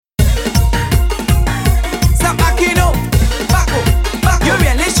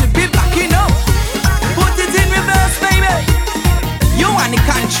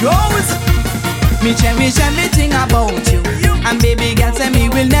shows. Me cherish everything about you. And baby girl say me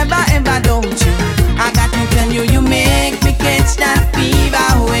will never ever doubt you. I got to tell you, you make me catch that fever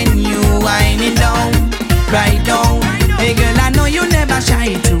when you whining down, right down. Hey girl, I know you never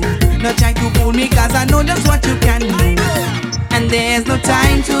shy too. No try to fool me cause I know just what you can do. And there's no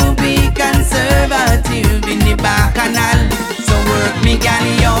time to be conservative in the bacchanal. So work me girl,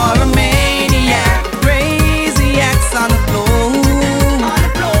 you're a maniac. Crazy acts on the floor.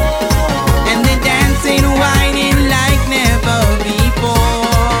 And they dancing, whining like never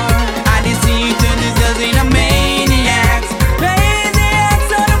before. I just see you turn yourselves in a maniac. Crazy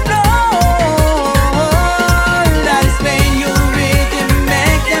acts on the floor. That is when you rhythm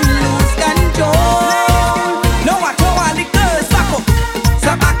make them lose control. No, I told all the girls back up.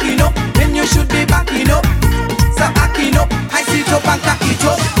 Stop backing up when you should be backing up. Stop backing up, I sit up and cock it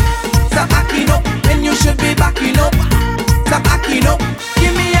up. Stop backing up when you should be backing up. Stop backing up,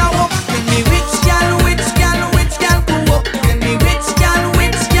 give me a walk. Tell me which gal, which gal, which gal go up. Tell me which gal,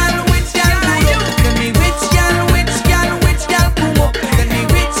 which gal, which gal go up. Tell me which gal, which gal, which gal go up. Tell me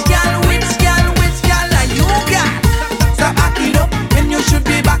which gal, which gal, which gal are you got? Stop backing up when you should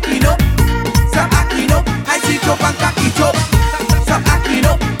be backing up. Stop backing up, I sit up and cock it up. Stop backing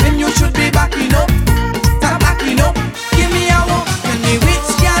up when you should be backing up. Stop backing up, give me a walk. Tell me which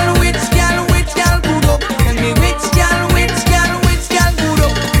gal, which gal, which gal go up. Tell me which gal, which gal, which gal go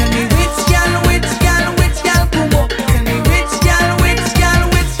up. Tell me which gal, which gal, which gal go up. Tell me which gal, which gal,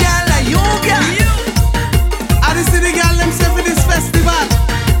 which gal are you got? I just see the girl them say for this festival.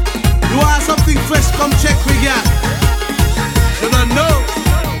 You want something fresh, come check we got. You don't know.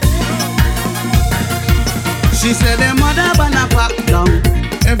 She said them mother banna pack down.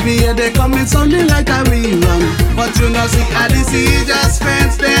 Every year they come in something like a rerun. But you know see Odisi just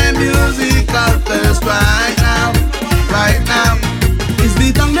fence their musical thirst right now. Right now. It's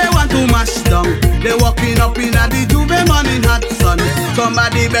the tongue they want to mash down. They walking up in a the Juve morning hot sun.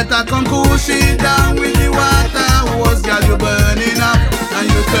 Somebody better come cool shit down with the water hose. Girl, you burning up and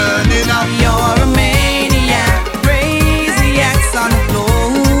you turning up. You're a maniac, crazy acts on the floor.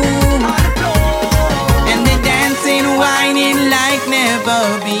 And they dancing, whining like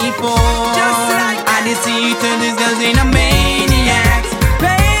never before. I just see you